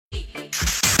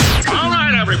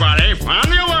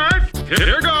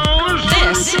Here goes.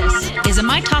 This is a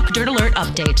My Talk Dirt Alert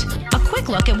update. A quick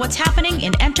look at what's happening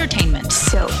in entertainment.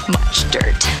 So much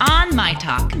dirt. On My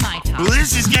Talk. Well,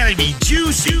 this is gonna be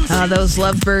juicy. Those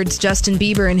lovebirds, Justin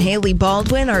Bieber and Hailey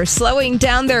Baldwin, are slowing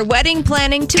down their wedding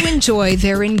planning to enjoy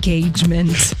their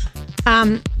engagement.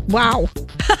 Wow.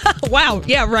 Wow.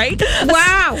 Yeah, right?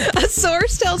 Wow. A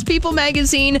source tells People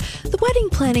magazine the wedding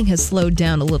planning has slowed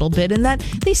down a little bit and that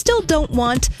they still don't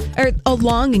want a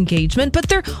long engagement, but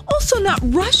they're also not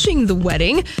rushing the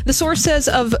wedding. The source says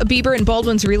of Bieber and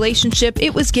Baldwin's relationship,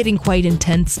 it was getting quite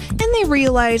intense, and they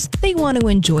realized they want to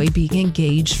enjoy being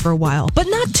engaged for a while, but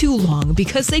not too long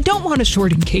because they don't want a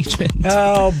short engagement.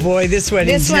 Oh, boy, this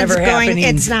wedding's never happening.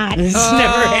 It's not. It's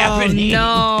never happening.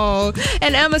 No.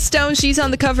 And Emma Stone, she's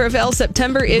on the cover of Elle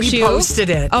September issue. We posted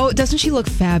it. Oh, doesn't she look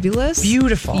fabulous?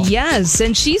 Beautiful. Yes,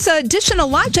 and she's dishing a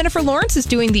lot. Jennifer Lawrence is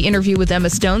doing the interview with Emma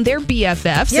Stone. They're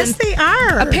BFFs. Yes, they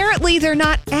are. Apparently, they're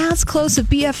not as close of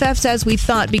BFFs as we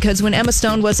thought, because when Emma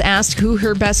Stone was asked who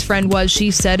her best friend was, she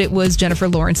said it was Jennifer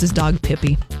Lawrence's dog,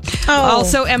 Pippi. Oh.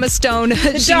 Also, Emma Stone.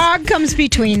 The dog comes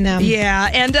between them. Yeah,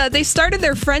 and they started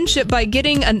their friendship by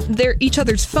getting each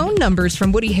other's phone numbers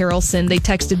from Woody Harrelson. They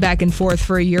texted back and forth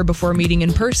for a year before meeting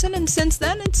in person, and since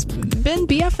then, it's been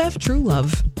BFF true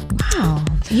love. Wow.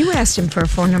 You asked him for a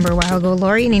phone number a while ago,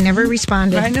 Lori, and he never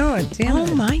responded. I know it. Damn Oh,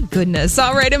 it. my goodness.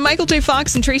 All right, and Michael J.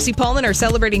 Fox and Tracy Pollan are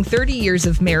celebrating 30 years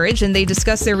of marriage, and they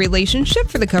discuss their relationship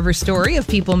for the cover story of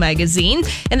People magazine.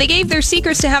 And they gave their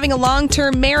secrets to having a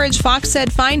long-term marriage. Fox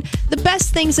said, find the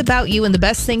best things about you and the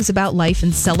best things about life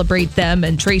and celebrate them.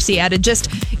 And Tracy added, just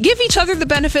give each other the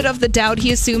benefit of the doubt.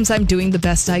 He assumes I'm doing the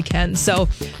best I can. So,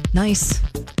 nice.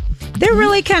 They're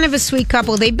really kind of a sweet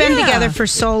couple. They've been together for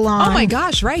so long. Oh, my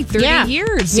gosh, right. 30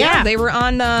 years. Yeah. They were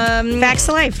on... Facts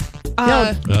of Life.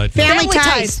 Family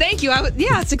Ties. Thank you.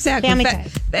 It's exactly. Family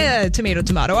Ties.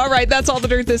 Tomato. All right, that's all the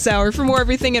dirt this hour. For more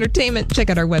everything entertainment, check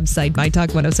out our website,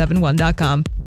 mytalk1071.com.